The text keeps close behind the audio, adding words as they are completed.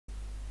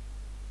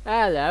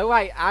Hello,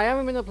 right, I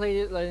haven't been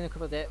uploading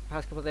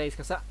past couple of days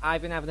because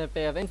I've been having a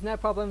bit of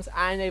internet problems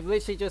and they've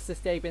literally just this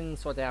day been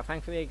sorted out.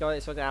 Thankfully I got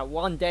it sorted out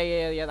one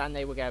day earlier than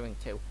they were going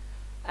to.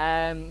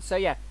 So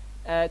yeah,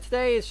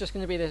 today is just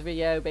going to be this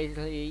video,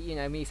 basically,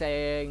 me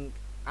saying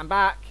I'm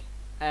back.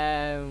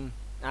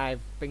 I've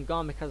been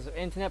gone because of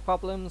internet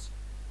problems,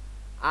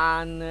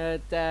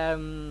 and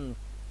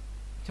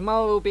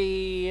tomorrow we'll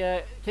be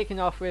kicking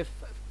off with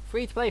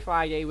Free to Play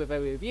Friday with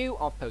a review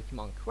of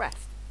Pokemon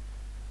Crest.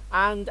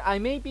 And I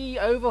may be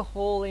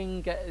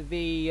overhauling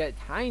the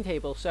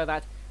timetable so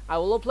that I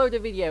will upload a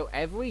video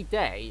every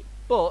day,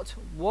 but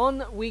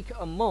 1 week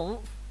a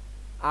month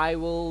I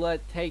will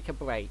take a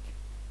break.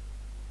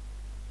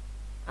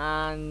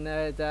 And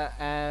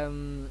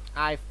and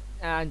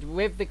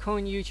with the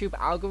current YouTube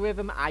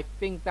algorithm, I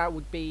think that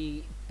would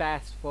be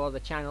best for the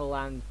channel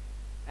and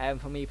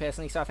for me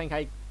personally. So I think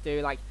I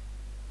do like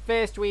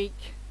first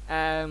week,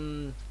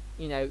 YouTube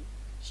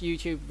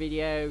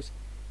videos,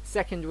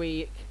 second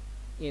week,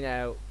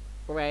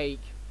 break,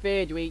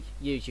 third week,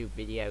 YouTube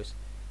videos.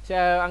 So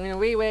I'm going to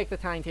rework the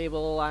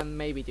timetable and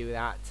maybe do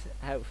that,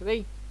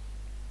 hopefully.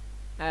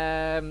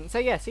 So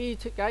yeah, see you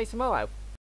guys tomorrow.